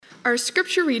Our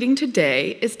scripture reading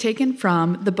today is taken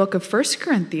from the book of 1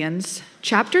 Corinthians,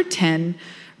 chapter 10,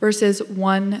 verses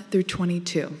 1 through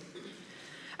 22.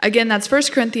 Again, that's 1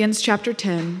 Corinthians chapter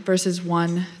 10, verses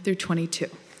 1 through 22.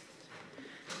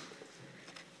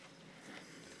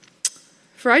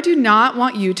 For I do not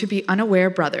want you to be unaware,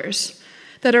 brothers,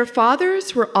 that our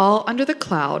fathers were all under the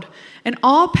cloud, and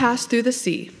all passed through the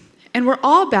sea, and were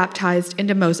all baptized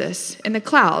into Moses in the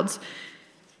clouds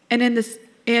and in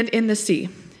the sea.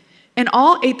 And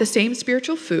all ate the same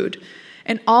spiritual food,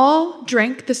 and all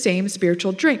drank the same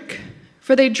spiritual drink.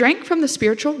 For they drank from the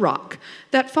spiritual rock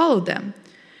that followed them,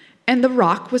 and the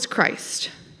rock was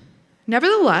Christ.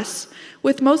 Nevertheless,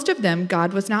 with most of them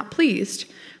God was not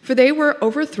pleased, for they were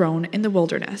overthrown in the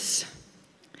wilderness.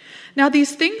 Now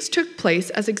these things took place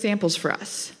as examples for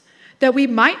us, that we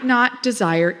might not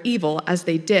desire evil as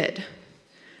they did.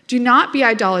 Do not be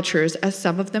idolaters as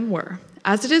some of them were.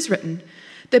 As it is written,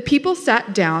 the people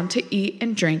sat down to eat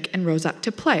and drink and rose up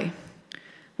to play.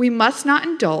 We must not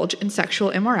indulge in sexual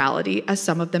immorality as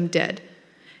some of them did,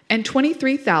 and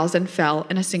 23,000 fell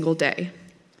in a single day.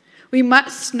 We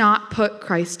must not put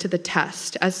Christ to the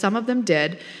test as some of them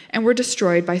did and were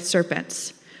destroyed by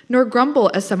serpents, nor grumble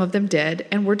as some of them did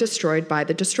and were destroyed by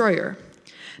the destroyer.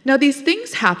 Now these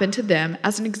things happened to them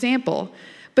as an example,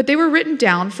 but they were written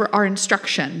down for our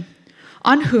instruction,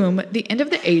 on whom the end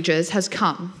of the ages has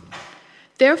come.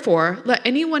 Therefore, let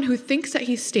anyone who thinks that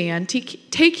he stands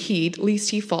take heed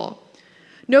lest he fall.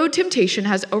 No temptation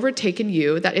has overtaken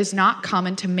you that is not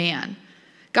common to man.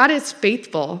 God is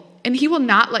faithful, and he will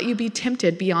not let you be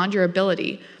tempted beyond your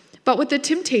ability. But with the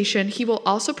temptation, he will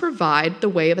also provide the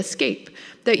way of escape,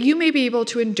 that you may be able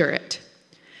to endure it.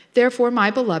 Therefore,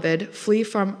 my beloved, flee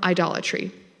from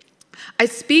idolatry. I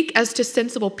speak as to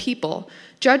sensible people.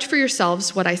 Judge for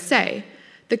yourselves what I say.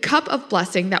 The cup of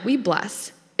blessing that we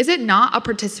bless, is it not a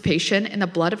participation in the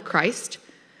blood of Christ?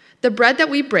 The bread that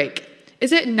we break,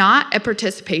 is it not a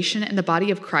participation in the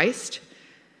body of Christ?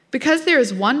 Because there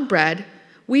is one bread,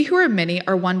 we who are many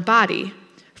are one body,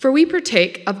 for we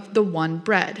partake of the one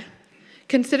bread.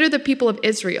 Consider the people of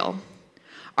Israel.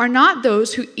 Are not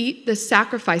those who eat the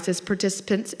sacrifices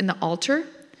participants in the altar?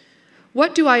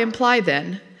 What do I imply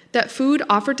then? That food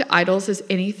offered to idols is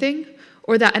anything,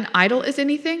 or that an idol is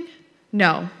anything?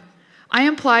 No. I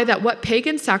imply that what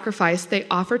pagan sacrifice they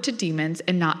offer to demons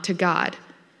and not to God.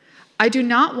 I do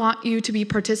not want you to be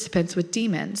participants with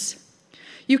demons.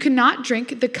 You cannot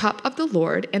drink the cup of the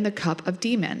Lord and the cup of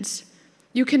demons.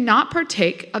 You cannot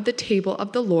partake of the table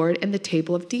of the Lord and the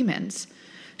table of demons.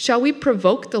 Shall we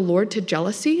provoke the Lord to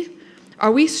jealousy?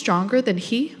 Are we stronger than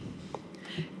he?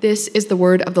 This is the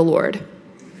word of the Lord.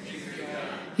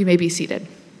 You may be seated.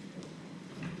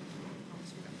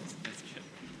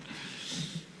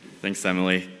 Thanks,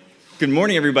 Emily. Good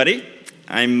morning, everybody.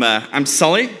 I'm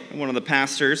Sully. I'm one of the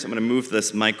pastors. I'm going to move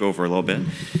this mic over a little bit.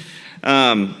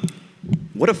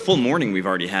 What a full morning we've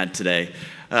already had today.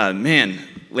 Man,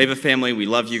 Leva family, we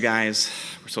love you guys.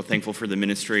 We're so thankful for the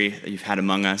ministry that you've had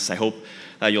among us. I hope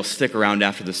you'll stick around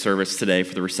after the service today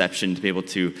for the reception to be able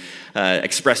to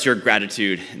express your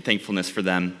gratitude and thankfulness for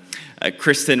them.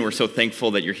 Kristen, we're so thankful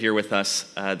that you're here with us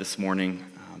this morning.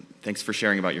 Thanks for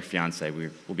sharing about your fiance.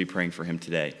 We'll be praying for him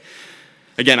today.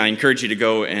 Again, I encourage you to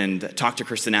go and talk to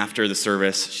Kristen after the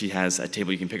service. She has a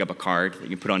table you can pick up a card that you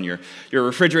can put on your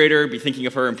refrigerator, be thinking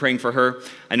of her and praying for her.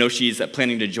 I know she's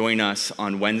planning to join us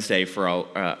on Wednesday for,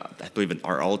 I believe,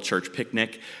 our all-church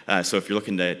picnic. So if you're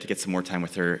looking to get some more time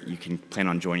with her, you can plan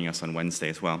on joining us on Wednesday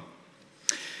as well.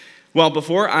 Well,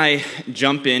 before I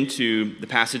jump into the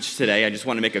passage today, I just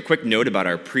want to make a quick note about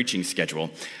our preaching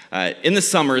schedule. In the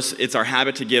summers, it's our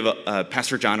habit to give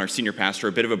Pastor John, our senior pastor,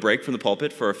 a bit of a break from the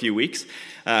pulpit for a few weeks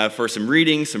for some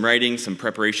reading, some writing, some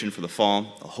preparation for the fall,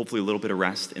 hopefully a little bit of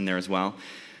rest in there as well.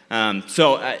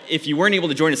 So if you weren't able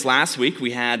to join us last week,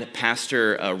 we had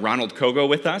Pastor Ronald Kogo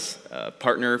with us, a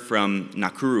partner from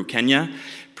Nakuru, Kenya,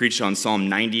 preached on Psalm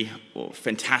 90.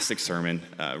 Fantastic sermon,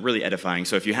 really edifying.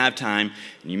 So if you have time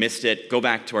and you missed it, go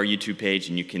back to our YouTube page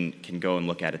and you can go and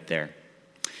look at it there.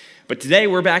 But today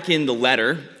we're back in the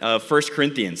letter of 1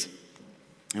 Corinthians,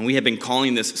 and we have been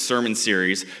calling this sermon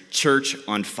series Church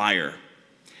on Fire.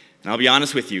 And I'll be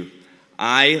honest with you,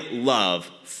 I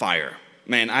love fire.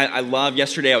 Man, I love,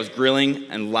 yesterday I was grilling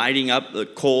and lighting up the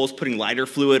coals, putting lighter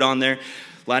fluid on there,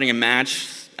 lighting a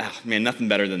match. Man, nothing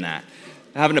better than that.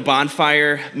 Having a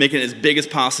bonfire, making it as big as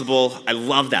possible. I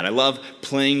love that. I love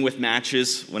playing with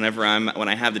matches when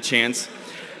I have the chance.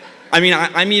 I mean,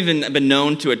 I'm even been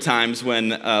known to at times when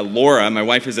Laura, my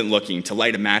wife, isn't looking, to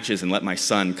light matches and let my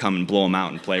son come and blow them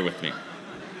out and play with me.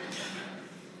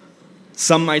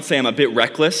 Some might say I'm a bit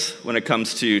reckless when it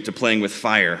comes to playing with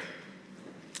fire.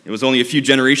 It was only a few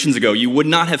generations ago you would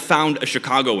not have found a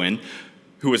Chicagoan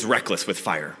who was reckless with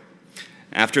fire.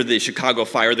 After the Chicago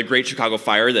fire, the Great Chicago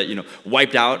Fire that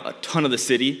wiped out a ton of the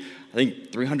city, I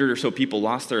think 300 or so people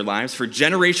lost their lives. For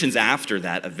generations after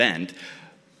that event,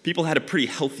 people had a pretty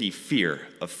healthy fear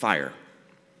of fire.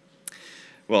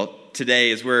 Well,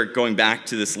 today, as we're going back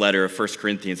to this letter of 1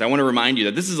 Corinthians, I want to remind you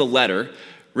that this is a letter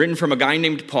written from a guy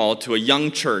named Paul to a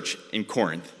young church in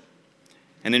Corinth.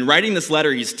 And in writing this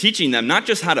letter, he's teaching them not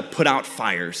just how to put out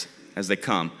fires as they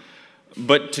come,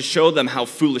 but to show them how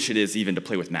foolish it is even to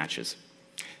play with matches.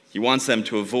 He wants them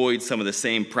to avoid some of the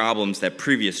same problems that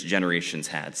previous generations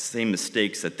had, same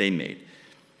mistakes that they made.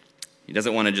 He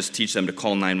doesn't want to just teach them to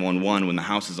call 911 when the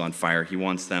house is on fire. He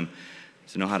wants them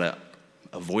to know how to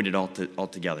avoid it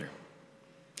altogether.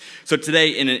 So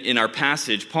today in our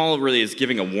passage, Paul really is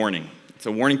giving a warning. It's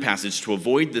a warning passage to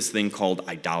avoid this thing called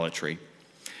idolatry.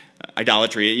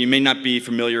 Idolatry, you may not be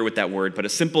familiar with that word, but a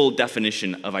simple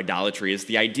definition of idolatry is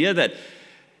the idea that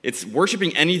it's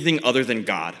worshiping anything other than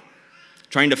God.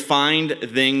 Trying to find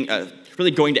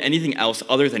really going to anything else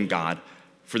other than God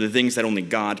for the things that only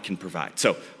God can provide.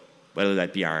 So whether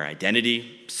that be our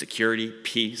identity, security,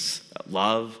 peace,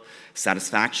 love,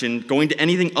 satisfaction, going to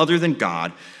anything other than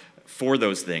God for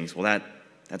those things, well,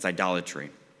 that's idolatry.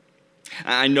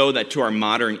 I know that to our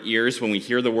modern ears, when we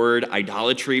hear the word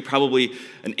idolatry, probably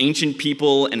an ancient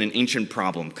people and an ancient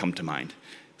problem come to mind.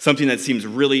 Something that seems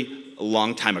really a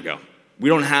long time ago. We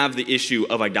don't have the issue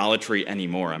of idolatry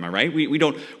anymore, am I right? We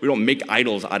don't make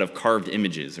idols out of carved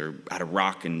images or out of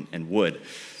rock and wood.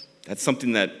 That's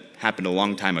something that happened a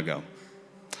long time ago.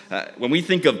 When we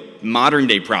think of modern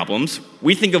day problems,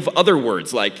 we think of other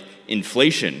words like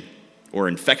inflation or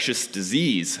infectious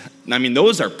disease. I mean,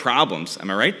 those are problems,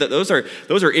 am I right? Those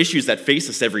are issues that face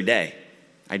us every day.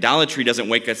 Idolatry doesn't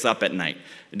wake us up at night.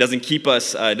 It doesn't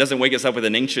wake us up with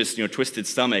an anxious, twisted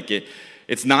stomach.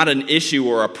 It's not an issue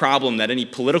or a problem that any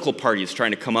political party is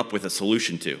trying to come up with a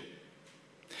solution to.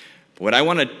 But what I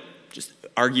want to just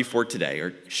argue for today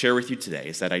or share with you today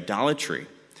is that idolatry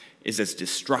is as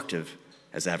destructive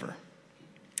as ever.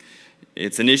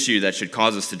 It's an issue that should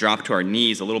cause us to drop to our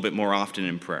knees a little bit more often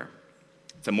in prayer.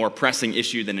 It's a more pressing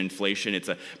issue than inflation. It's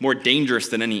more dangerous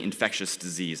than any infectious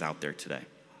disease out there today.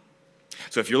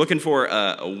 So if you're looking for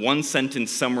a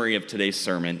one-sentence summary of today's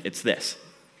sermon, it's this.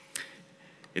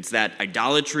 It's that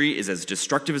idolatry is as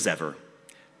destructive as ever,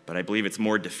 but I believe it's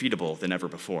more defeatable than ever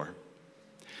before.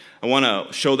 I want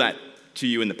to show that to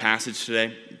you in the passage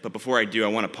today, but before I do, I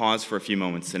want to pause for a few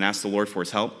moments and ask the Lord for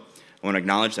his help. I want to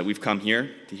acknowledge that we've come here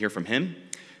to hear from him,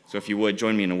 so if you would,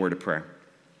 join me in a word of prayer.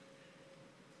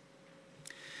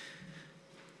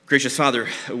 Gracious Father,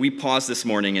 we pause this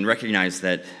morning and recognize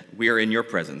that we are in your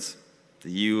presence,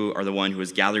 that you are the one who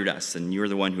has gathered us, and you are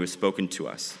the one who has spoken to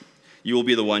us. You will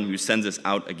be the one who sends us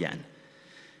out again.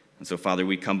 And so, Father,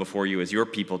 we come before you as your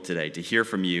people today to hear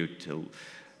from you, to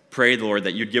pray, Lord,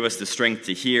 that you'd give us the strength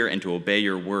to hear and to obey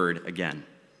your word again.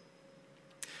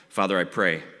 Father, I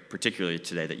pray, particularly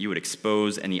today, that you would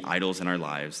expose any idols in our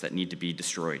lives that need to be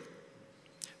destroyed.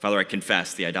 Father, I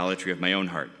confess the idolatry of my own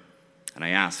heart, and I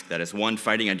ask that as one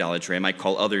fighting idolatry, I might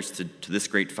call others to this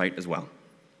great fight as well.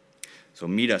 So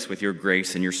meet us with your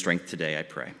grace and your strength today, I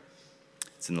pray.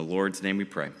 It's in the Lord's name we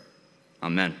pray.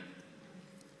 Amen.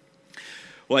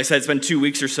 Well, I said it's been 2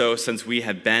 weeks or so since we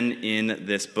have been in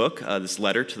this book, this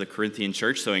letter to the Corinthian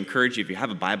church. So I encourage you, if you have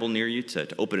a Bible near you, to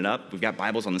open it up. We've got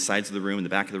Bibles on the sides of the room, in the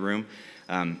back of the room.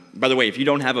 By the way, if you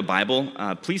don't have a Bible,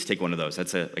 please take one of those.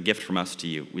 That's a gift from us to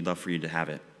you. We'd love for you to have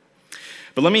it.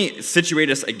 But let me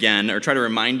situate us again, or try to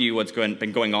remind you what's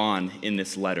been going on in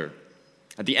this letter.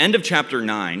 At the end of chapter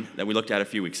 9 that we looked at a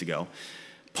few weeks ago,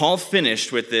 Paul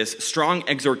finished with this strong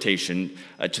exhortation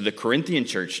to the Corinthian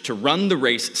church to run the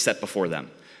race set before them,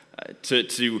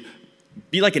 to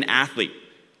be like an athlete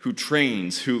who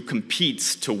trains, who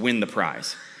competes to win the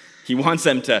prize. He wants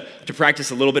them to practice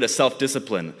a little bit of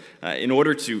self-discipline in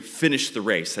order to finish the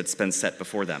race that's been set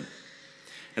before them.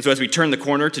 And so as we turn the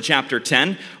corner to chapter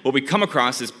 10, what we come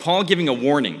across is Paul giving a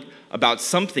warning about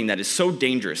something that is so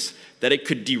dangerous that it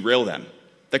could derail them,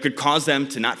 that could cause them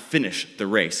to not finish the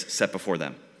race set before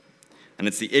them. And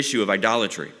it's the issue of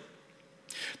idolatry.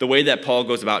 The way that Paul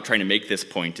goes about trying to make this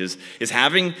point is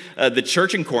having the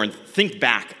church in Corinth think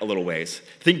back a little ways,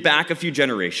 think back a few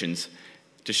generations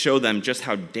to show them just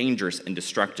how dangerous and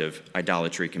destructive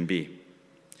idolatry can be.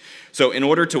 So in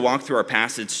order to walk through our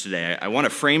passage today, I want to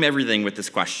frame everything with this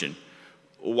question.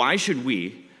 Why should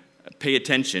we pay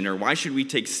attention, or why should we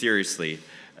take seriously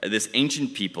this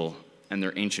ancient people and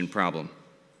their ancient problem?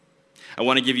 I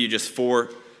want to give you just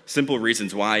 4 simple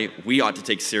reasons why we ought to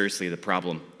take seriously the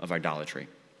problem of idolatry.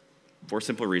 4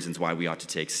 simple reasons why we ought to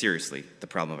take seriously the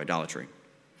problem of idolatry.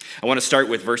 I want to start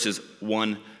with verses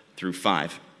 1 through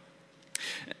 5.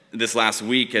 This last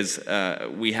week, as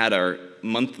we had our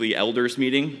monthly elders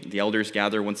meeting, the elders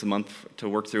gather once a month to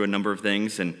work through a number of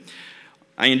things, and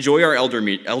I enjoy our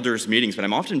elders meetings, but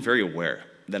I'm often very aware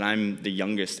that I'm the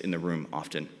youngest in the room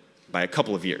often, by a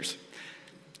couple of years.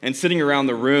 And sitting around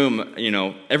the room,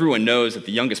 everyone knows that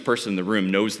the youngest person in the room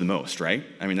knows the most, right?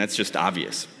 I mean, that's just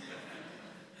obvious.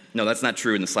 No, that's not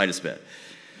true in the slightest bit.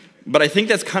 But I think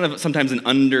that's kind of sometimes an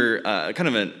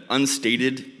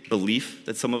unstated belief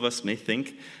that some of us may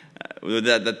think,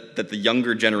 that the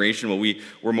younger generation,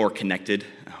 we're more connected,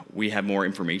 we have more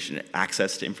information,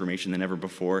 access to information than ever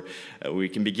before. We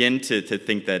can begin to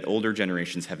think that older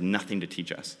generations have nothing to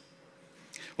teach us.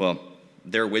 Well,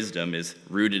 their wisdom is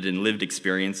rooted in lived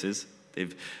experiences.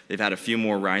 They've had a few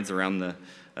more rides around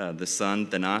the sun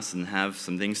than us and have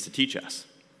some things to teach us.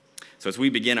 So as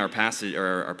we begin our passage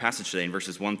today in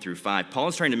verses 1 through 5, Paul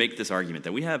is trying to make this argument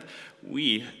that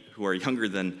we who are younger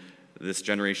than this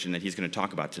generation that he's going to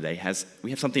talk about today, we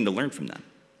have something to learn from them.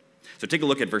 So take a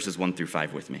look at verses 1 through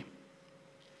 5 with me.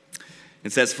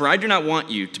 It says, "For I do not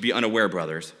want you to be unaware,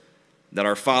 brothers, that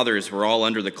our fathers were all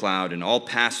under the cloud and all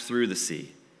passed through the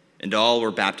sea, and all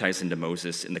were baptized into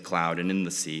Moses in the cloud and in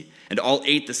the sea, and all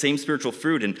ate the same spiritual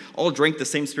fruit and all drank the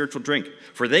same spiritual drink,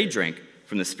 for they drank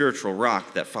from the spiritual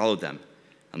rock that followed them,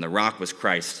 and the rock was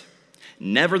Christ.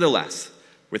 Nevertheless,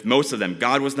 with most of them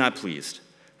God was not pleased,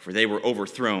 for they were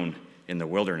overthrown in the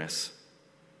wilderness."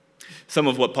 Some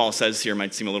of what Paul says here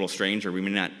might seem a little strange, or we may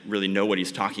not really know what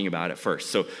he's talking about at first.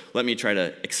 So let me try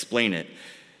to explain it.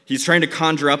 He's trying to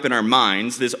conjure up in our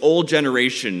minds this old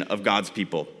generation of God's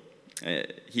people.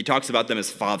 He talks about them as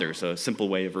fathers, a simple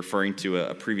way of referring to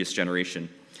a previous generation.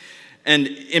 And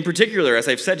in particular, as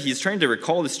I've said, he's trying to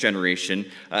recall this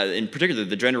generation, in particular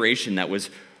the generation that was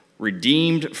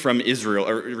redeemed from Israel,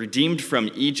 or redeemed from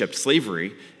Egypt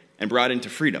slavery and brought into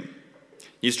freedom.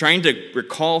 He's trying to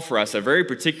recall for us a very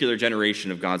particular generation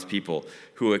of God's people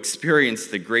who experienced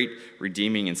the great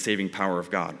redeeming and saving power of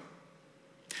God.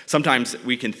 Sometimes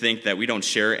we can think that we don't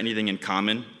share anything in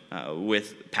common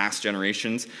with past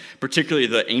generations, particularly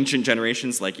the ancient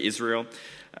generations like Israel.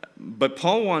 But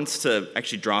Paul wants to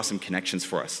actually draw some connections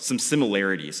for us, some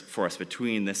similarities for us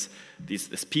between this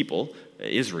people,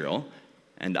 Israel,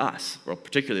 and us, well,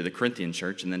 particularly the Corinthian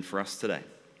church, and then for us today.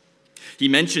 He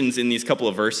mentions in these couple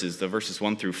of verses, the verses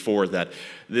 1 through 4, that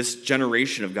this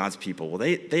generation of God's people, well,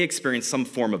 they experienced some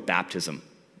form of baptism.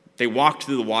 They walked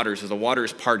through the waters as the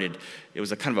waters parted. It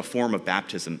was a kind of a form of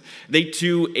baptism. They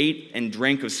too ate and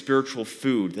drank of spiritual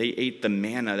food. They ate the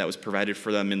manna that was provided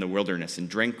for them in the wilderness and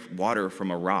drank water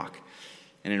from a rock.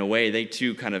 And in a way, they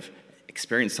too kind of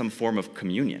experienced some form of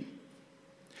communion.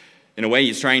 In a way,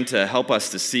 he's trying to help us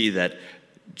to see that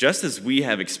just as we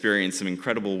have experienced some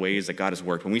incredible ways that God has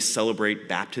worked, when we celebrate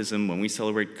baptism, when we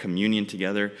celebrate communion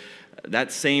together,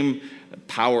 that same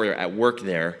power at work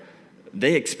there,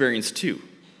 they experienced too,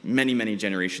 many, many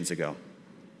generations ago.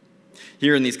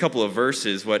 Here in these couple of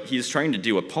verses, what Paul is trying to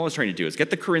do is get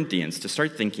the Corinthians to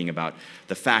start thinking about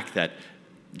the fact that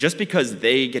just because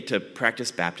they get to practice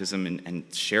baptism and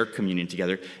share communion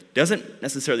together doesn't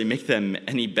necessarily make them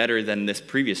any better than this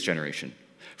previous generation.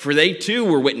 For they too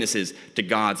were witnesses to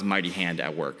God's mighty hand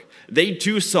at work. They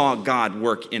too saw God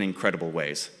work in incredible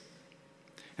ways.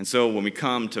 And so when we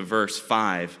come to verse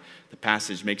 5, the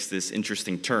passage makes this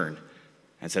interesting turn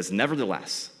and says,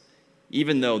 "Nevertheless,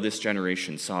 even though this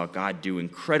generation saw God do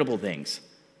incredible things,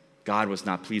 God was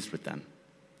not pleased with them,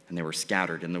 and they were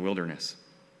scattered in the wilderness."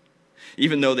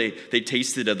 Even though they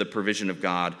tasted of the provision of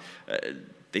God,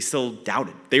 they still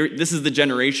doubted. This is the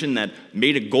generation that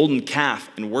made a golden calf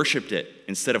and worshiped it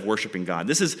instead of worshiping God.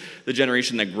 This is the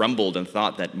generation that grumbled and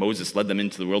thought that Moses led them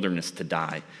into the wilderness to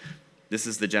die. This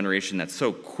is the generation that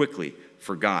so quickly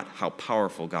forgot how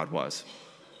powerful God was.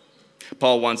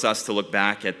 Paul wants us to look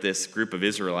back at this group of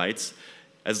Israelites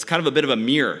as kind of a bit of a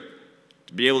mirror,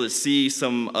 to be able to see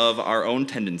some of our own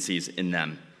tendencies in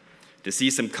them, to see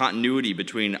some continuity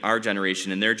between our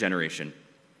generation and their generation.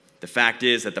 The fact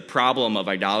is that the problem of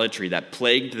idolatry that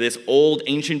plagued this old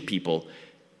ancient people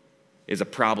is a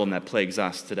problem that plagues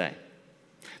us today.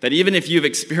 That even if you've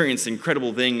experienced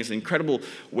incredible things, incredible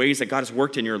ways that God has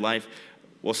worked in your life,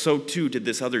 well, so too did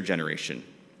this other generation.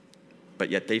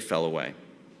 But yet they fell away.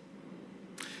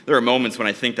 There are moments when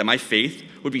I think that my faith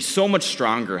would be so much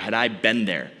stronger had I been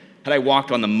there, had I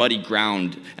walked on the muddy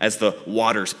ground as the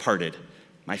waters parted.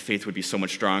 My faith would be so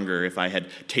much stronger if I had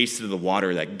tasted the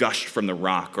water that gushed from the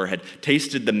rock or had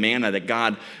tasted the manna that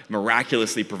God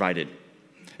miraculously provided.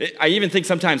 I even think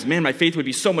sometimes, man, my faith would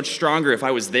be so much stronger if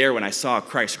I was there when I saw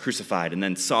Christ crucified and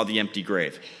then saw the empty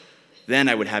grave. Then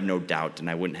I would have no doubt and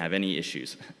I wouldn't have any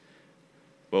issues.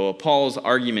 Well, Paul's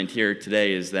argument here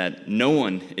today is that no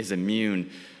one is immune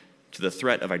to the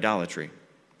threat of idolatry.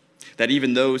 That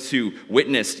even those who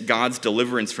witnessed God's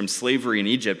deliverance from slavery in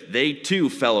Egypt, they too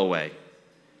fell away.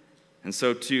 And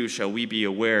so too shall we be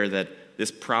aware that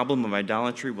this problem of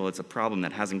idolatry, well, it's a problem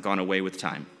that hasn't gone away with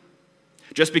time.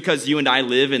 Just because you and I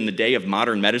live in the day of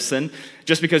modern medicine,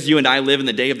 just because you and I live in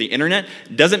the day of the internet,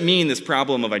 doesn't mean this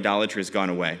problem of idolatry has gone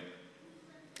away.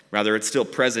 Rather, it's still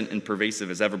present and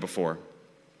pervasive as ever before.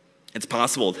 It's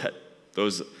possible that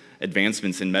those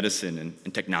advancements in medicine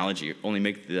and technology only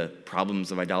make the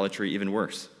problems of idolatry even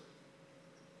worse.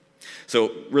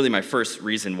 So really my first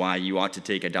reason why you ought to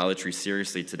take idolatry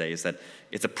seriously today is that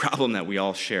it's a problem that we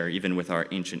all share, even with our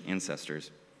ancient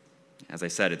ancestors. As I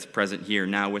said, it's present here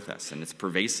now with us, and it's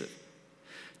pervasive.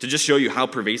 To just show you how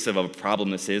pervasive of a problem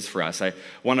this is for us, I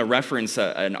want to reference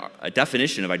a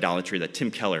definition of idolatry that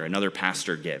Tim Keller, another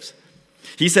pastor, gives.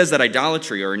 He says that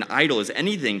idolatry, or an idol, is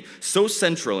anything so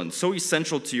central and so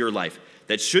essential to your life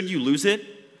that should you lose it,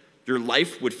 your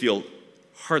life would feel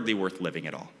hardly worth living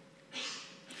at all.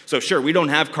 So sure, we don't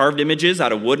have carved images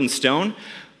out of wood and stone,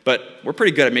 but we're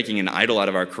pretty good at making an idol out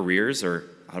of our careers or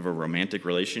out of a romantic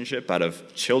relationship, out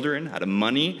of children, out of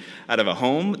money, out of a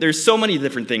home. There's so many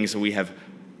different things that we have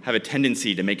a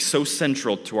tendency to make so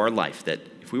central to our life that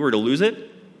if we were to lose it,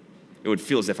 it would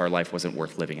feel as if our life wasn't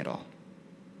worth living at all.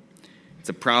 It's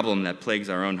a problem that plagues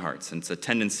our own hearts, and it's a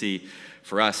tendency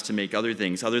for us to make other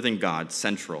things other than God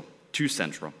central, too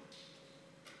central.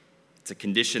 It's a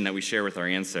condition that we share with our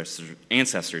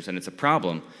ancestors, and it's a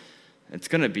problem. It's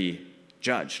going to be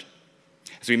judged.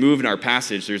 As we move in our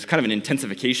passage, there's kind of an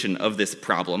intensification of this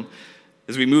problem.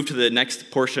 As we move to the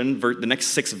next portion, the next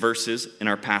 6 verses in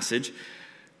our passage,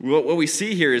 what we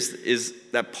see here is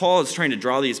that Paul is trying to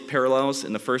draw these parallels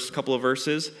in the first couple of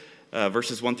verses,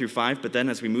 verses 1 through 5, but then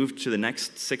as we move to the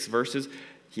next 6 verses,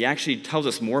 he actually tells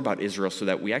us more about Israel so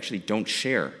that we actually don't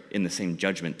share in the same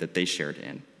judgment that they shared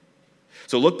in.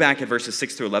 So look back at verses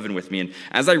 6 through 11 with me, and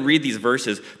as I read these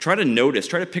verses, try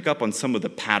to pick up on some of the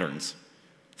patterns,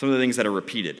 some of the things that are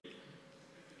repeated.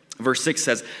 Verse 6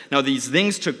 says, "Now these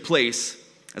things took place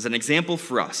as an example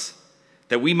for us,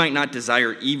 that we might not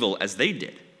desire evil as they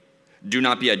did. Do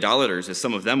not be idolaters, as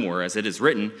some of them were, as it is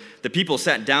written, the people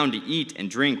sat down to eat and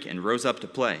drink and rose up to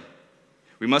play.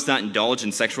 We must not indulge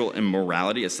in sexual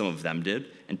immorality, as some of them did,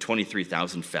 and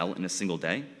 23,000 fell in a single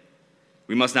day.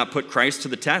 We must not put Christ to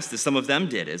the test, as some of them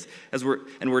did,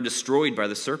 and were destroyed by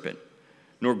the serpent,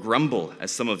 nor grumble,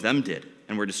 as some of them did,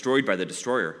 and were destroyed by the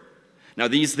destroyer. Now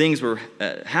these things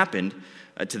happened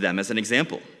to them as an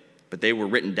example, but they were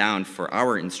written down for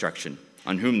our instruction,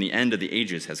 on whom the end of the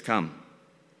ages has come."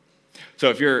 So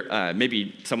if you're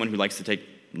maybe someone who likes to take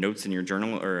notes in your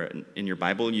journal or in your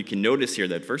Bible, you can notice here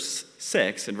that verse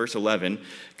 6 and verse 11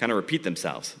 kind of repeat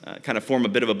themselves, kind of form a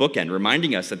bit of a bookend,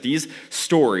 reminding us that these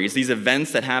stories, these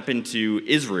events that happened to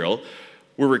Israel,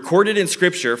 were recorded in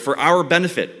Scripture for our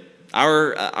benefit,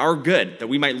 our good, that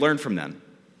we might learn from them.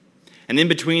 And in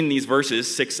between these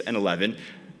verses, 6 and 11,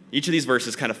 each of these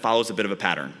verses kind of follows a bit of a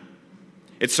pattern.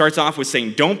 It starts off with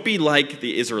saying, don't be like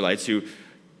the Israelites who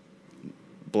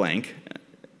blank,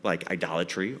 like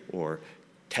idolatry or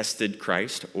tested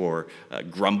Christ or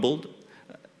grumbled,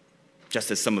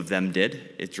 just as some of them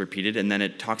did. It's repeated, and then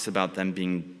it talks about them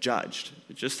being judged.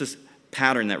 It's just this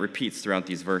pattern that repeats throughout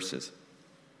these verses.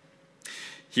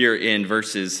 Here in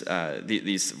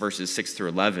these verses 6 through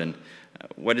 11,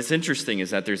 what is interesting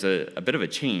is that there's a bit of a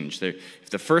change. If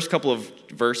the first couple of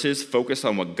verses focus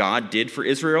on what God did for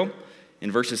Israel,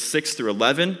 in verses 6 through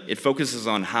 11, it focuses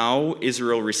on how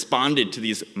Israel responded to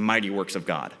these mighty works of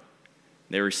God.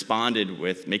 They responded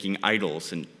with making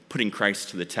idols and putting Christ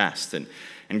to the test and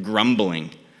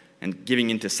grumbling and giving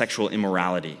into sexual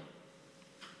immorality.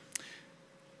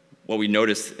 What we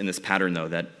notice in this pattern, though,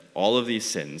 that all of these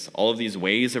sins, all of these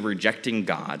ways of rejecting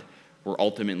God were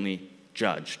ultimately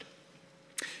judged.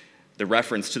 The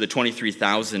reference to the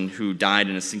 23,000 who died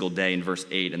in a single day in verse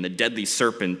 8, and the deadly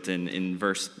serpent in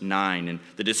verse 9, and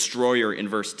the destroyer in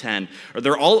verse 10,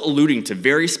 they're all alluding to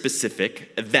very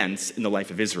specific events in the life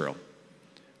of Israel,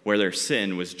 where their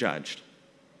sin was judged,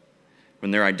 when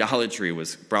their idolatry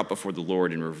was brought before the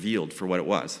Lord and revealed for what it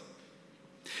was.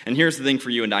 And here's the thing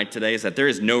for you and I today, is that there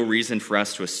is no reason for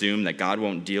us to assume that God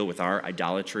won't deal with our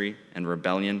idolatry and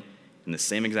rebellion in the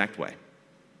same exact way.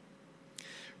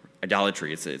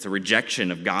 Idolatry, it's a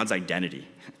rejection of God's identity,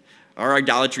 Our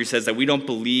idolatry says that we don't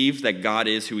believe that God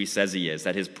is who he says he is,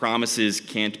 that his promises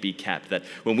can't be kept, that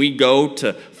when we go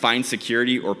to find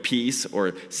security or peace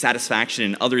or satisfaction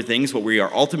in other things, what we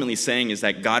are ultimately saying is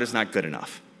that God is not good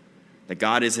enough, that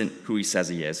God isn't who he says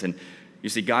he is. And you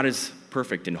see, God is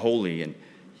perfect and holy, and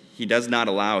he does not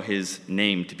allow his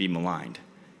name to be maligned.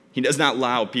 He does not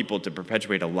allow people to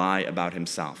perpetuate a lie about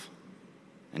himself,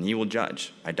 and he will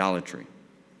judge idolatry.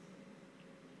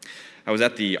 I was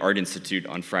at the Art Institute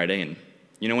on Friday, and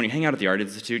when you hang out at the Art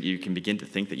Institute, you can begin to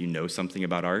think that you know something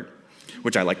about art,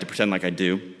 which I like to pretend like I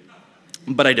do,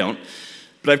 but I don't.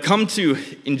 But I've come to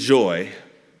enjoy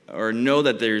or know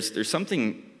that there's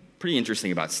something pretty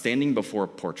interesting about standing before a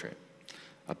portrait,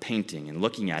 a painting, and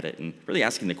looking at it and really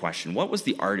asking the question, what was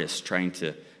the artist trying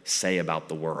to say about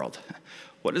the world?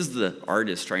 What is the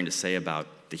artist trying to say about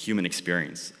the human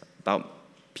experience, about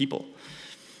people?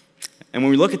 And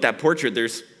when we look at that portrait,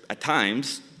 there's, at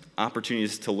times,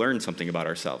 opportunities to learn something about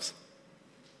ourselves.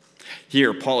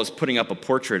 Here, Paul is putting up a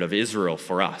portrait of Israel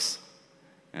for us,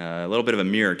 a little bit of a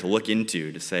mirror to look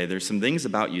into, to say there's some things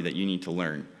about you that you need to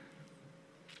learn,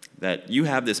 that you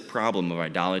have this problem of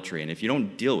idolatry, and if you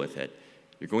don't deal with it,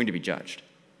 you're going to be judged.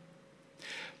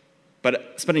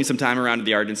 But spending some time around at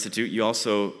the Art Institute, you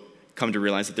also come to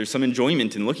realize that there's some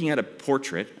enjoyment in looking at a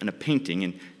portrait and a painting,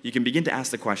 and you can begin to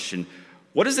ask the question,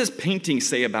 what does this painting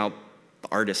say about the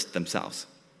artists themselves?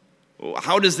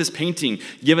 How does this painting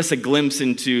give us a glimpse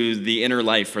into the inner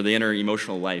life or the inner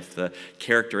emotional life, the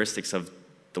characteristics of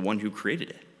the one who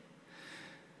created it?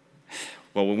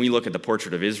 Well, when we look at the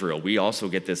portrait of Israel, we also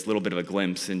get this little bit of a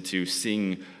glimpse into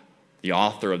seeing the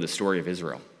author of the story of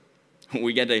Israel.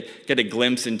 We get a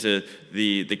glimpse into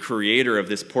the creator of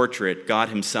this portrait, God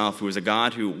himself, who is a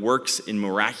God who works in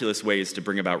miraculous ways to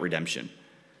bring about redemption.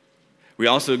 We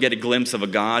also get a glimpse of a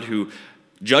God who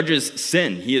judges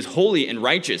sin. He is holy and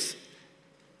righteous.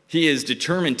 He is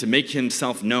determined to make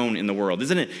himself known in the world.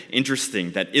 Isn't it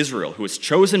interesting that Israel, who was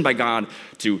chosen by God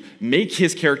to make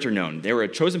his character known, they were a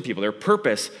chosen people, their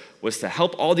purpose was to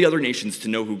help all the other nations to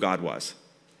know who God was.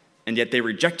 And yet they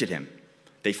rejected him.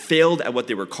 They failed at what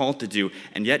they were called to do,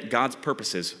 and yet God's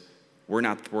purposes were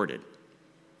not thwarted.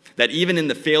 That even in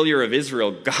the failure of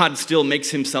Israel, God still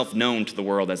makes himself known to the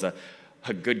world as a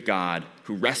good God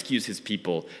who rescues his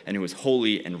people and who is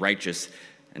holy and righteous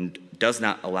and does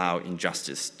not allow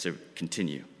injustice to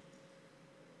continue.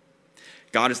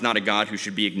 God is not a God who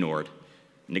should be ignored,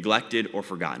 neglected, or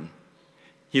forgotten.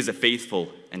 He is a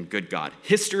faithful and good God.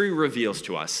 History reveals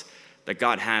to us that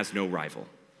God has no rival.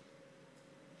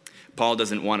 Paul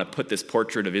doesn't want to put this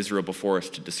portrait of Israel before us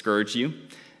to discourage you.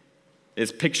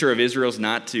 This picture of Israel is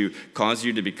not to cause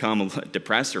you to become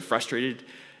depressed or frustrated,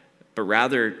 but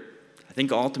rather, I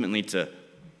think ultimately to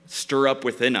stir up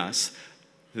within us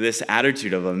this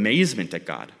attitude of amazement at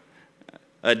God,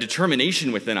 a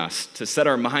determination within us to set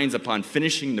our minds upon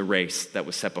finishing the race that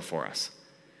was set before us,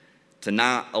 to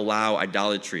not allow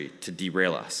idolatry to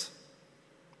derail us.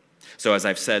 So as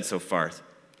I've said so far,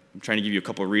 I'm trying to give you a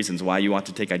couple of reasons why you ought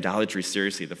to take idolatry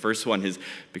seriously. The first one is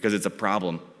because it's a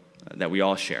problem that we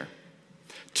all share.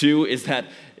 Two is that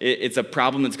it's a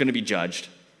problem that's going to be judged.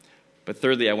 But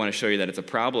thirdly, I want to show you that it's a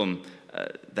problem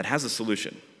that has a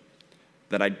solution,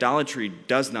 that idolatry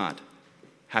does not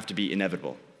have to be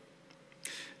inevitable.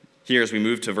 Here, as we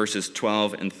move to verses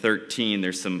 12 and 13,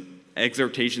 there's some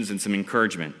exhortations and some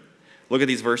encouragement. Look at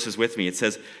these verses with me. It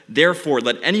says, "Therefore,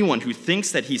 let anyone who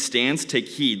thinks that he stands take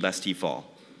heed lest he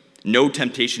fall. No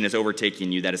temptation has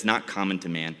overtaken you that is not common to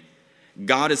man.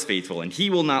 God is faithful, and he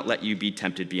will not let you be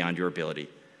tempted beyond your ability.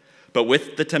 But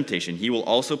with the temptation, he will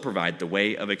also provide the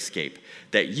way of escape,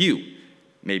 that you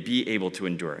may be able to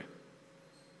endure it."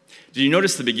 Did you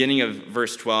notice the beginning of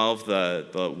verse 12,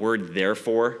 the word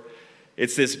therefore?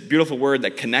 It's this beautiful word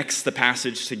that connects the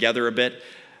passage together a bit.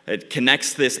 It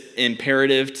connects this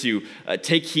imperative to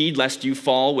take heed lest you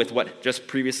fall with what just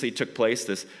previously took place,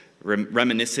 this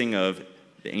reminiscing of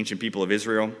the ancient people of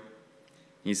Israel.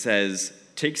 He says,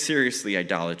 take seriously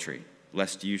idolatry,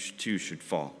 lest you too should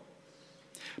fall.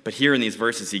 But here in these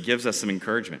verses, he gives us some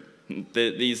encouragement.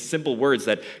 These simple words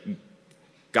that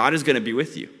God is going to be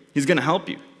with you. He's going to help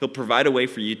you. He'll provide a way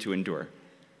for you to endure.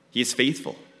 He is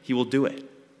faithful. He will do it.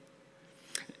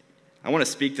 I want to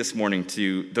speak this morning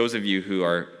to those of you who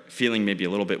are feeling maybe a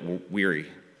little bit weary,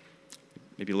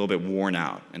 maybe a little bit worn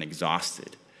out and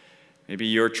exhausted. Maybe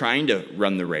you're trying to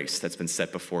run the race that's been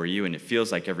set before you, and it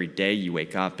feels like every day you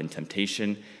wake up and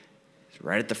temptation is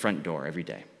right at the front door every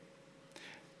day.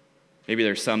 Maybe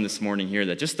there's some this morning here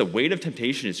that just the weight of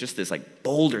temptation is just this like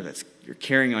boulder that's you're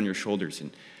carrying on your shoulders,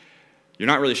 and you're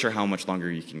not really sure how much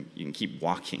longer you can keep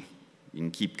walking, you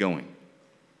can keep going.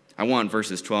 I want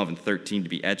verses 12 and 13 to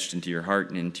be etched into your heart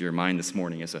and into your mind this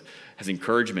morning as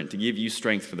encouragement to give you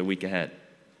strength for the week ahead.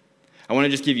 I want to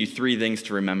just give you 3 things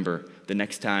to remember the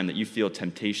next time that you feel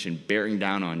temptation bearing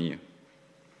down on you.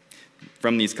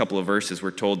 From these couple of verses,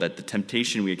 we're told that the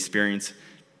temptation we experience,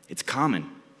 it's common.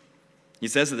 He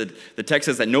says that the text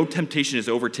says that no temptation has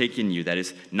overtaken you that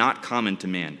is not common to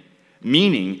man.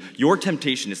 Meaning, your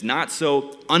temptation is not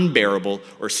so unbearable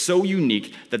or so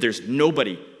unique that there's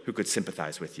nobody who could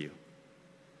sympathize with you.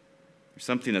 There's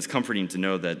something that's comforting to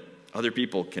know that other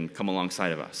people can come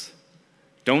alongside of us.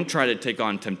 Don't try to take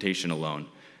on temptation alone.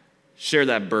 Share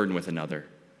that burden with another.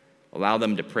 Allow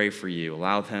them to pray for you.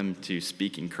 Allow them to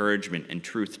speak encouragement and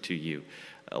truth to you.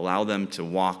 Allow them to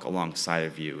walk alongside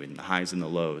of you in the highs and the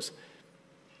lows.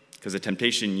 Because the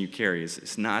temptation you carry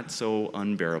is not so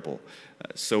unbearable,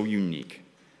 so unique,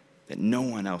 that no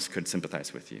one else could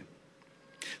sympathize with you.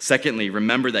 Secondly,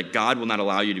 remember that God will not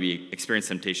allow you to experience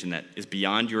temptation that is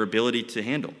beyond your ability to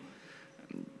handle.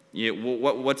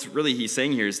 What's really he's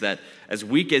saying here is that as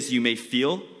weak as you may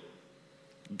feel,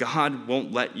 God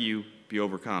won't let you be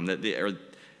overcome.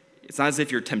 It's not as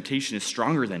if your temptation is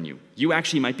stronger than you. You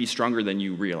actually might be stronger than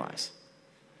you realize.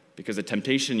 Because the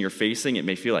temptation you're facing, it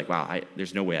may feel like, wow,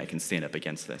 there's no way I can stand up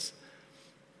against this.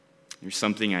 There's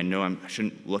something I know I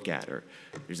shouldn't look at, or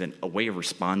there's a way of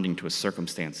responding to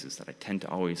circumstances that I tend to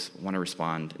always want to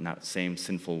respond in that same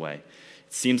sinful way.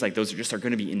 It seems like those are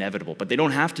going to be inevitable, but they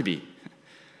don't have to be,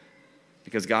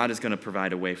 because God is going to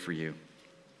provide a way for you.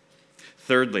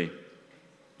 Thirdly,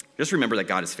 just remember that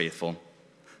God is faithful.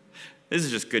 This is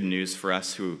just good news for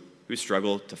us who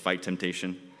struggle to fight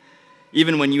temptation.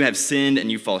 Even when you have sinned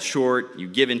and you fall short, you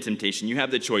give in temptation, you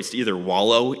have the choice to either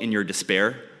wallow in your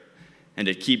despair and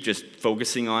to keep just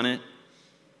focusing on it,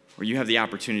 or you have the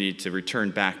opportunity to return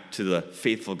back to the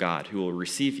faithful God who will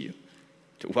receive you,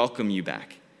 to welcome you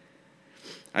back.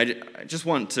 I just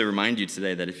want to remind you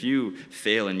today that if you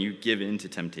fail and you give in to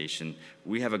temptation,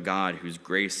 we have a God whose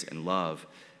grace and love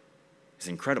is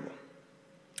incredible.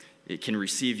 It can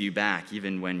receive you back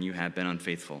even when you have been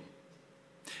unfaithful.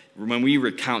 When we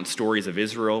recount stories of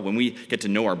Israel, when we get to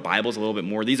know our Bibles a little bit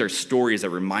more, these are stories that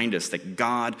remind us that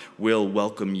God will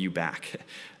welcome you back,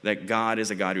 that God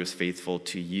is a God who is faithful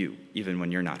to you, even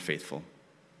when you're not faithful.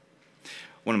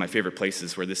 One of my favorite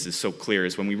places where this is so clear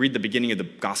is when we read the beginning of the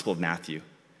Gospel of Matthew.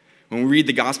 When we read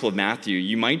the Gospel of Matthew,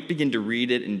 you might begin to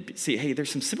read it and see, hey,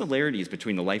 there's some similarities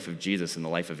between the life of Jesus and the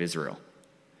life of Israel.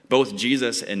 Both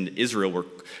Jesus and Israel were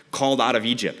called out of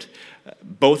Egypt.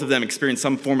 Both of them experienced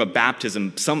some form of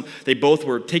baptism. They both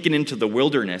were taken into the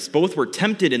wilderness. Both were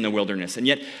tempted in the wilderness. And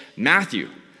yet Matthew,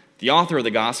 the author of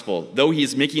the gospel, though he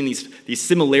is making these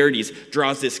similarities,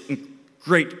 draws this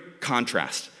great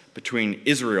contrast between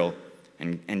Israel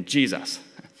and Jesus.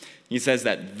 He says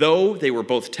that though they were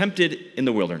both tempted in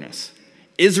the wilderness,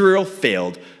 Israel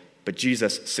failed, but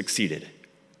Jesus succeeded.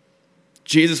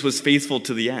 Jesus was faithful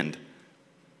to the end.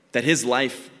 That his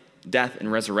life, death,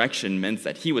 and resurrection meant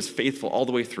that he was faithful all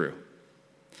the way through.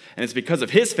 And it's because of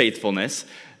his faithfulness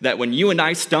that when you and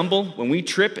I stumble, when we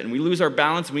trip and we lose our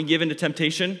balance and we give into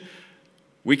temptation,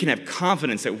 we can have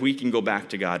confidence that we can go back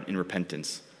to God in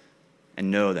repentance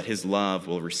and know that his love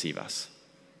will receive us.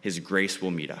 His grace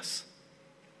will meet us.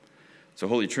 So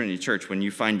Holy Trinity Church, when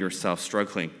you find yourself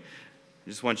struggling, I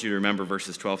just want you to remember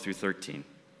verses 12 through 13.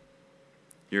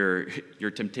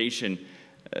 Your temptation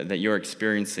that you're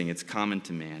experiencing, it's common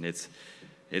to man.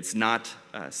 It's not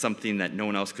something that no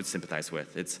one else could sympathize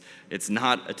with. It's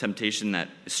not a temptation that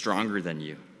is stronger than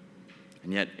you.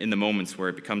 And yet, in the moments where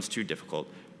it becomes too difficult,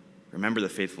 remember the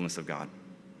faithfulness of God.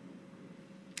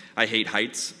 I hate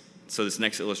heights, so this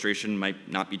next illustration might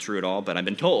not be true at all, but I've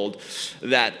been told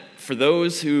that for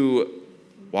those who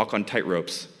walk on tight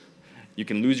ropes, you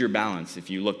can lose your balance if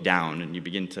you look down and you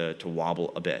begin to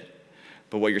wobble a bit.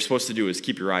 But what you're supposed to do is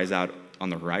keep your eyes out on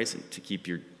the horizon to keep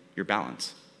your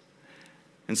balance.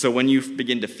 And so when you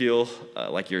begin to feel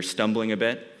like you're stumbling a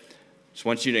bit, I just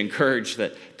want you to encourage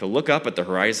that to look up at the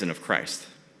horizon of Christ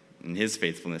and his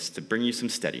faithfulness to bring you some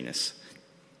steadiness,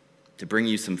 to bring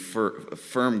you some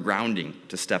firm grounding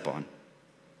to step on.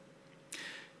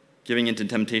 Giving into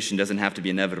temptation doesn't have to be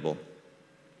inevitable.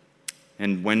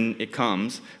 And when it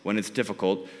comes, when it's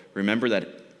difficult, remember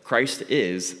that Christ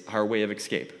is our way of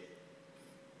escape.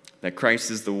 That Christ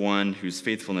is the one whose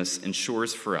faithfulness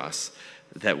ensures for us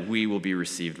that we will be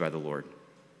received by the Lord.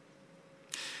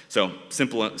 So,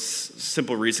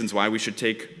 simple reasons why we should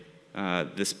take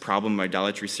this problem of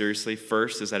idolatry seriously.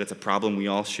 First is that it's a problem we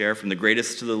all share, from the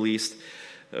greatest to the least,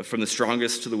 from the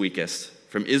strongest to the weakest,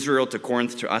 from Israel to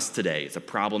Corinth to us today. It's a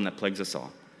problem that plagues us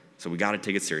all. So we got to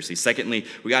take it seriously. Secondly,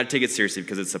 we got to take it seriously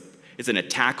because it's It's an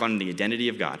attack on the identity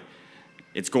of God.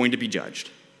 It's going to be judged.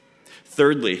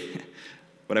 Thirdly,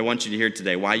 what I want you to hear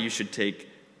today, why you should take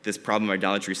this problem of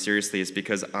idolatry seriously, is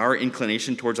because our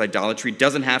inclination towards idolatry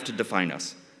doesn't have to define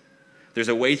us. There's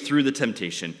a way through the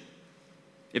temptation.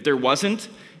 If there wasn't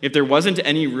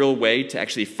any real way to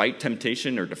actually fight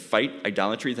temptation or to fight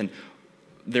idolatry, then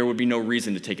there would be no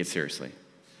reason to take it seriously.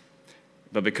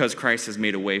 But because Christ has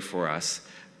made a way for us,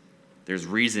 there's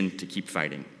reason to keep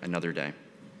fighting another day.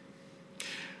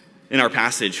 In our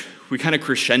passage, we kind of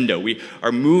crescendo. We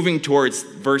are moving towards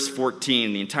verse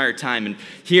 14 the entire time. And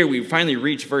here we finally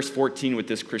reach verse 14 with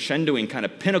this crescendoing kind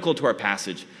of pinnacle to our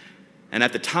passage. And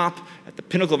at the top, at the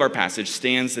pinnacle of our passage,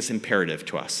 stands this imperative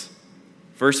to us.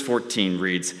 Verse 14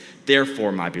 reads,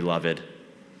 "Therefore, my beloved,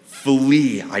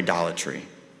 flee idolatry."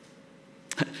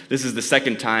 This is the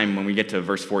second time when we get to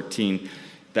verse 14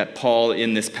 that Paul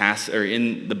in this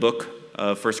in the book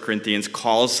of 1 Corinthians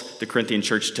calls the Corinthian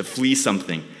church to flee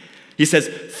something. He says,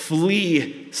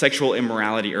 flee sexual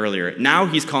immorality earlier. Now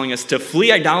he's calling us to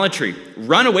flee idolatry.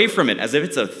 Run away from it as if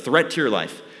it's a threat to your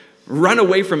life. Run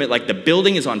away from it like the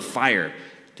building is on fire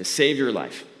to save your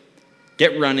life.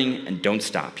 Get running and don't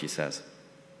stop, he says.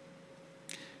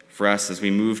 For us, as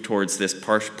we move towards this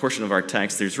portion of our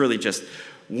text, there's really just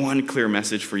one clear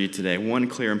message for you today, one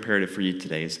clear imperative for you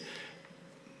today is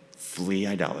flee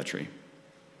idolatry.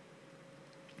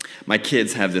 My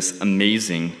kids have this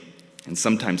amazing and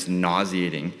sometimes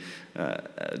nauseating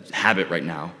habit right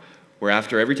now, where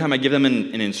after every time I give them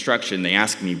an instruction, they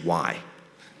ask me why.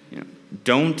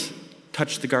 Don't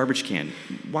touch the garbage can.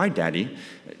 Why, Daddy?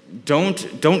 Don't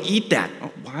eat that.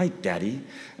 Oh, why, Daddy?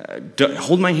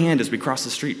 Hold my hand as we cross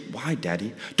the street. Why,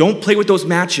 Daddy? Don't play with those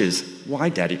matches. Why,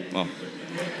 Daddy? Well,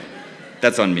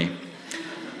 that's on me.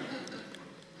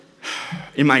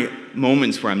 In my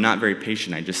moments where I'm not very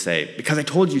patient, I just say, because I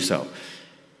told you so.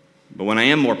 But when I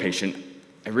am more patient,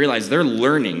 I realize they're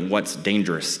learning what's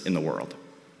dangerous in the world.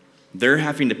 They're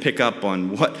having to pick up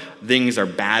on what things are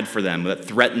bad for them, that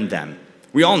threaten them.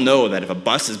 We all know that if a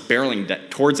bus is barreling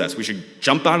towards us, we should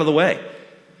jump out of the way.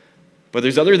 But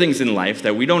there's other things in life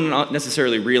that we don't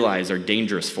necessarily realize are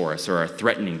dangerous for us or are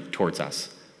threatening towards us.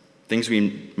 Things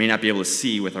we may not be able to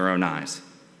see with our own eyes.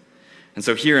 And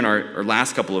so here in our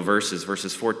last couple of verses,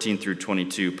 verses 14 through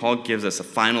 22, Paul gives us a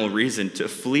final reason to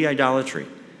flee idolatry.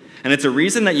 And it's a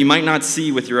reason that you might not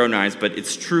see with your own eyes, but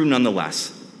it's true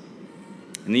nonetheless.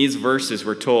 In these verses,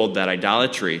 we're told that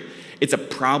idolatry, it's a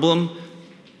problem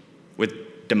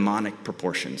with demonic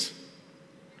proportions.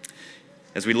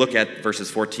 As we look at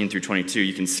verses 14 through 22,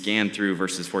 you can scan through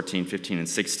verses 14, 15, and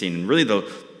 16, and really the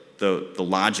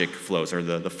logic flows, or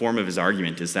the form of his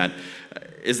argument is that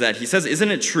he says, isn't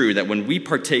it true that when we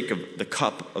partake of the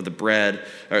cup of the bread,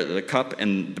 or the cup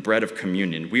and the bread of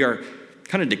communion, we are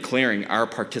kind of declaring our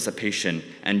participation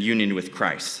and union with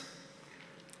Christ?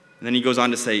 And then he goes on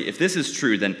to say, if this is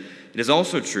true, then it is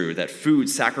also true that food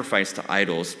sacrificed to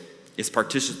idols is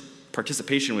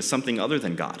participation with something other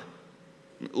than God.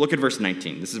 Look at verse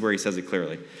 19. This is where he says it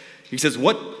clearly. He says,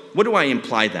 what do I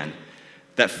imply then?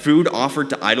 That food offered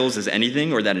to idols is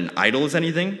anything, or that an idol is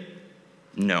anything?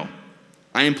 No.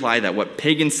 I imply that what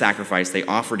pagans sacrifice, they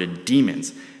offer to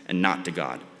demons and not to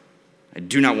God. I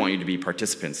do not want you to be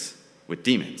participants with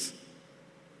demons.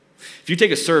 If you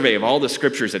take a survey of all the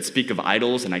scriptures that speak of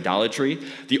idols and idolatry,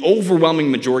 the overwhelming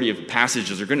majority of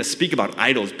passages are going to speak about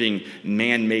idols being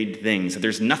man-made things.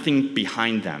 There's nothing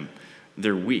behind them.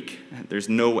 They're weak. There's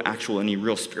no any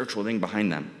real spiritual thing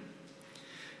behind them.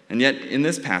 And yet, in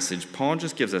this passage, Paul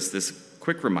just gives us this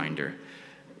quick reminder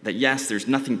that yes, there's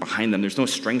nothing behind them. There's no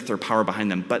strength or power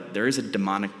behind them, but there is a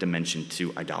demonic dimension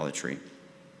to idolatry.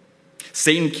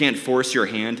 Satan can't force your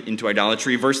hand into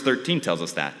idolatry. Verse 13 tells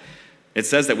us that. It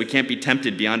says that we can't be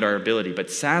tempted beyond our ability, but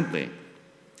sadly,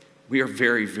 we are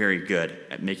very, very good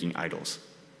at making idols.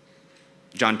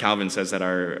 John Calvin says that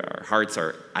our hearts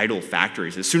are idol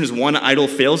factories. As soon as one idol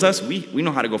fails us, we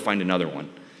know how to go find another one.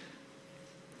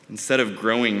 Instead of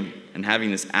growing and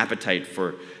having this appetite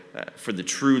for the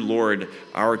true Lord,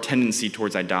 our tendency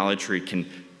towards idolatry can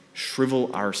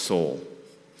shrivel our soul.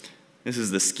 This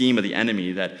is the scheme of the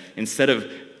enemy, that instead of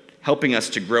helping us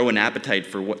to grow an appetite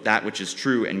for that which is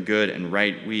true and good and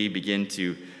right, we begin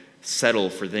to settle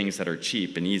for things that are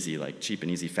cheap and easy, like cheap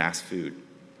and easy fast food.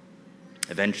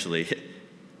 Eventually,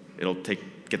 it'll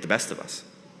get the best of us.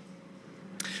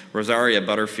 Rosaria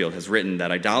Butterfield has written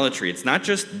that idolatry, it's not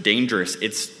just dangerous,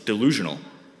 it's delusional.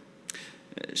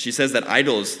 She says that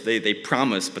idols, they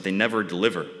promise, but they never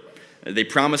deliver. They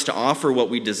promise to offer what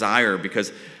we desire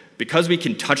because we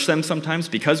can touch them sometimes,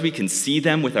 because we can see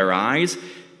them with our eyes,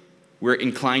 we're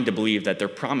inclined to believe that their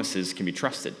promises can be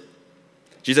trusted.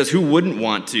 Jesus, who wouldn't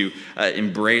want to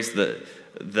embrace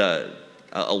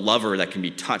a lover that can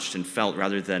be touched and felt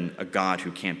rather than a God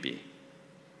who can't be?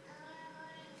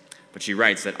 But she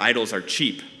writes that idols are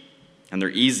cheap and they're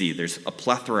easy. There's a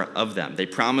plethora of them. They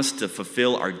promise to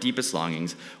fulfill our deepest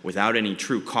longings without any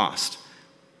true cost,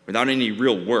 without any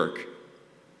real work.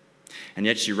 And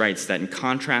yet she writes that in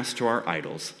contrast to our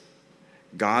idols,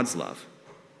 God's love,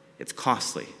 it's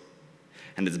costly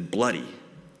and it's bloody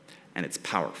and it's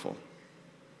powerful.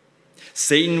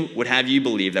 Satan would have you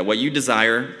believe that what you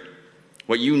desire,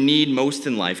 what you need most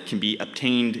in life, can be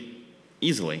obtained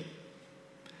easily.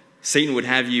 Satan would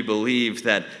have you believe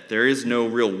that there is no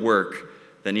real work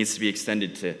that needs to be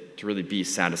extended to really be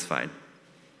satisfied.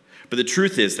 But the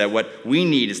truth is that what we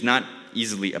need is not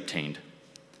easily obtained.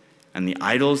 And the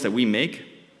idols that we make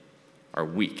are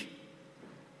weak.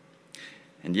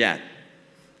 And yet,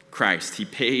 Christ, he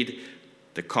paid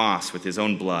the cost with his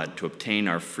own blood to obtain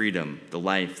our freedom, the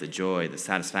life, the joy, the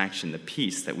satisfaction, the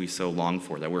peace that we so long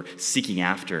for, that we're seeking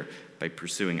after by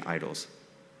pursuing idols.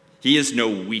 He is no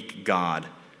weak God,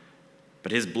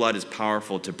 but his blood is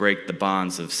powerful to break the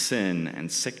bonds of sin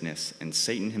and sickness and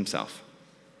Satan himself.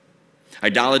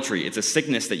 Idolatry, it's a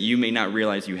sickness that you may not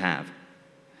realize you have.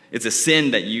 It's a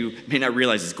sin that you may not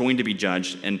realize is going to be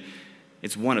judged, and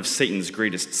it's one of Satan's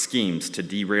greatest schemes to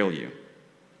derail you.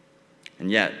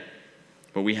 And yet,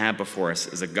 what we have before us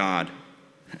is a God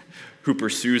who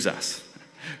pursues us,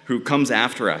 who comes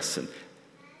after us,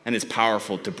 and is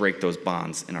powerful to break those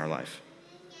bonds in our life.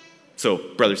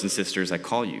 So, brothers and sisters, I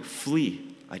call you,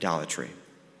 flee idolatry.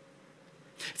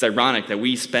 It's ironic that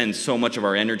we spend so much of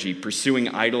our energy pursuing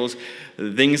idols,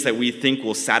 the things that we think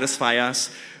will satisfy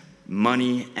us,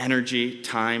 money, energy,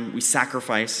 time. We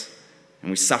sacrifice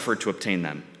and we suffer to obtain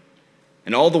them.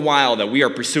 And all the while that we are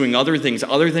pursuing other things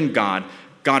other than God,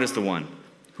 God is the one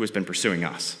who has been pursuing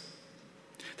us.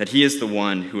 That he is the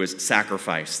one who has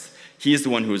sacrificed. He is the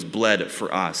one who has bled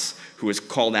for us, who has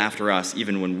called after us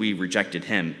even when we rejected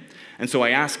him. And so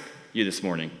I ask you this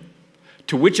morning,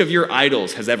 to which of your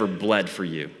idols has ever bled for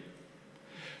you?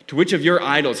 To which of your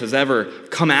idols has ever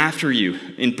come after you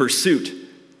in pursuit?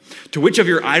 To which of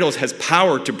your idols has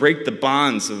power to break the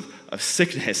bonds of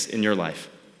sickness in your life?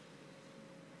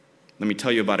 Let me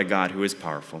tell you about a God who is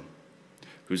powerful,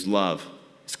 whose love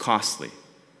is costly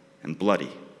and bloody,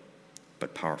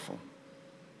 but powerful.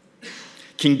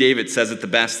 King David says it the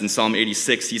best in Psalm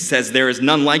 86. He says, "There is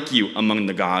none like you among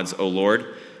the gods, O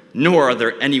Lord, nor are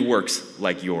there any works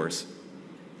like yours."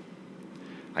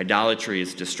 Idolatry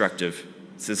is destructive.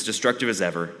 It's as destructive as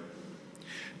ever.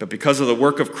 But because of the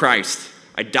work of Christ,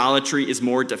 idolatry is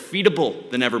more defeatable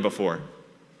than ever before.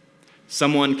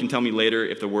 Someone can tell me later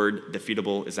if the word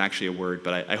defeatable is actually a word,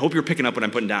 but I hope you're picking up what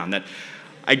I'm putting down, that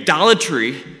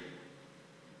idolatry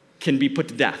can be put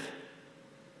to death.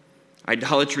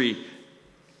 Idolatry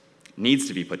needs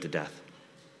to be put to death.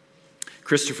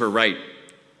 Christopher Wright,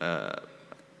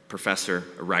 professor,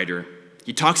 a writer,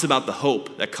 he talks about the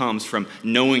hope that comes from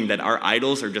knowing that our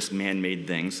idols are just man-made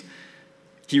things.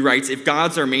 He writes, "If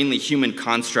gods are mainly human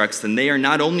constructs, then they are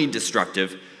not only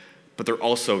destructive, but they're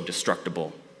also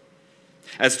destructible.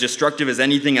 As destructive as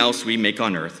anything else we make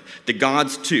on earth, the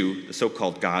gods too, the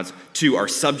so-called gods, too, are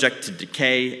subject to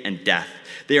decay and death.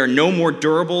 They are no more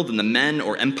durable than the men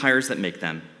or empires that make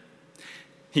them."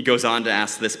 He goes on to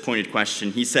ask this pointed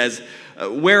question. He says,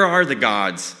 where are the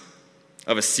gods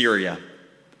of Assyria?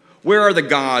 Where are the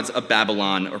gods of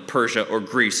Babylon or Persia or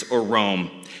Greece or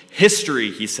Rome?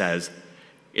 History, he says,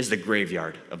 is the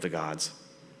graveyard of the gods.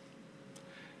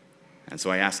 And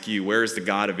so I ask you, where is the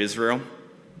God of Israel?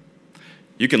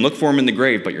 You can look for him in the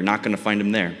grave, but you're not going to find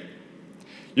him there.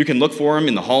 You can look for him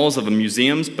in the halls of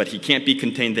museums, but he can't be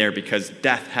contained there because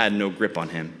death had no grip on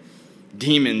him.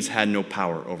 Demons had no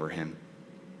power over him.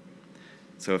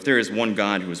 So if there is one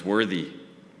God who is worthy,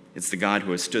 it's the God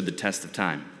who has stood the test of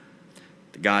time,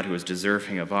 the God who is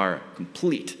deserving of our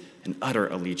complete and utter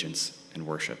allegiance and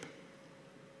worship.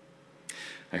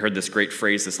 I heard this great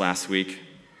phrase this last week,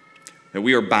 that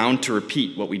we are bound to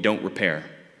repeat what we don't repair.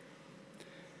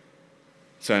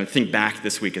 So I think back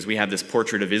this week as we have this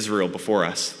portrait of Israel before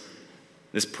us,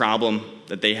 this problem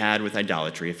that they had with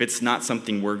idolatry. If it's not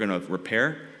something we're going to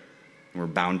repair, we're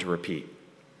bound to repeat.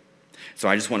 So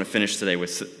I just want to finish today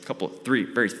with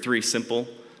three simple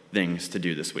things to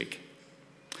do this week.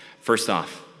 First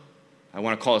off, I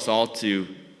want to call us all to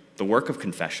the work of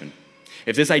confession.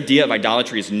 If this idea of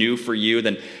idolatry is new for you,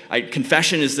 then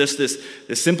confession is this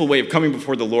simple way of coming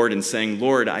before the Lord and saying,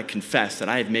 "Lord, I confess that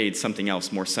I have made something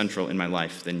else more central in my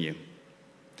life than you."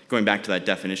 Going back to that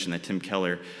definition that Tim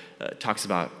Keller talks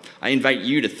about, I invite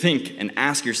you to think and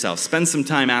ask yourself, spend some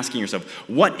time asking yourself,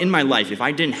 what in my life, if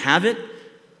I didn't have it,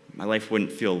 my life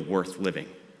wouldn't feel worth living.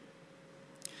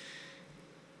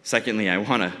 Secondly, I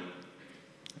want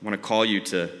to call you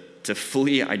to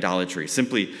flee idolatry.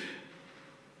 Simply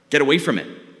get away from it.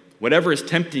 Whatever is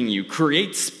tempting you,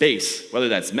 create space, whether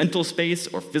that's mental space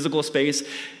or physical space.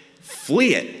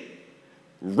 Flee it.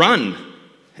 Run,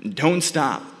 and don't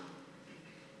stop.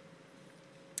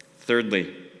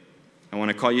 Thirdly, I want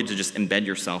to call you to just embed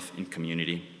yourself in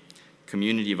community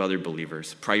of other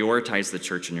believers. Prioritize the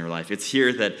church in your life. It's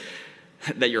here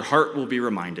that your heart will be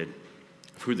reminded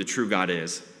of who the true God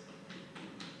is.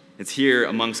 It's here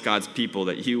amongst God's people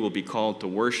that you will be called to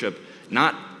worship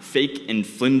not fake and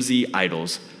flimsy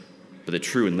idols, but the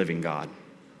true and living God.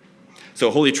 So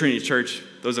Holy Trinity Church,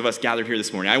 those of us gathered here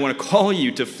this morning, I want to call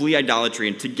you to flee idolatry,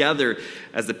 and together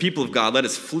as the people of God, let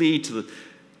us flee to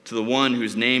the one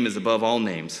whose name is above all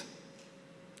names,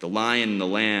 the Lion and the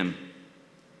Lamb,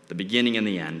 the beginning and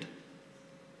the end,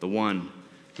 the one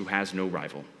who has no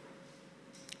rival.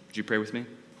 Would you pray with me?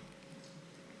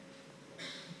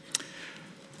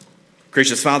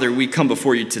 Gracious Father, we come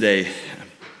before you today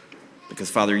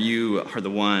because, Father, you are the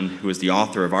one who is the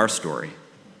author of our story.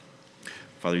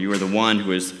 Father, you are the one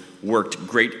who has worked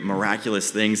great miraculous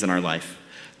things in our life,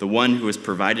 the one who has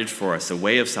provided for us a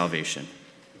way of salvation,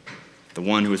 the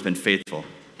one who has been faithful.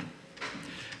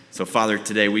 So, Father,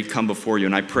 today we come before you,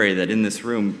 and I pray that in this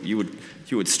room you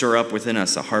would stir up within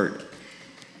us a heart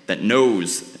that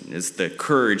knows and has the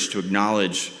courage to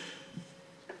acknowledge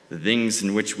the things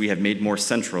in which we have made more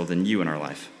central than you in our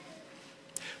life.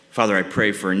 Father, I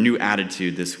pray for a new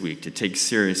attitude this week to take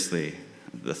seriously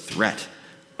the threat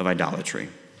of idolatry.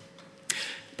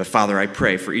 But Father, I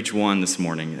pray for each one this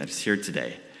morning that is here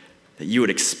today, that you would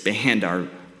expand our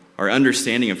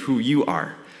understanding of who you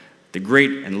are, the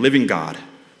great and living God,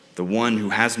 the one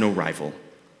who has no rival,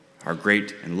 our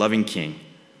great and loving King.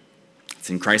 It's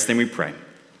in Christ's name we pray.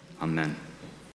 Amen.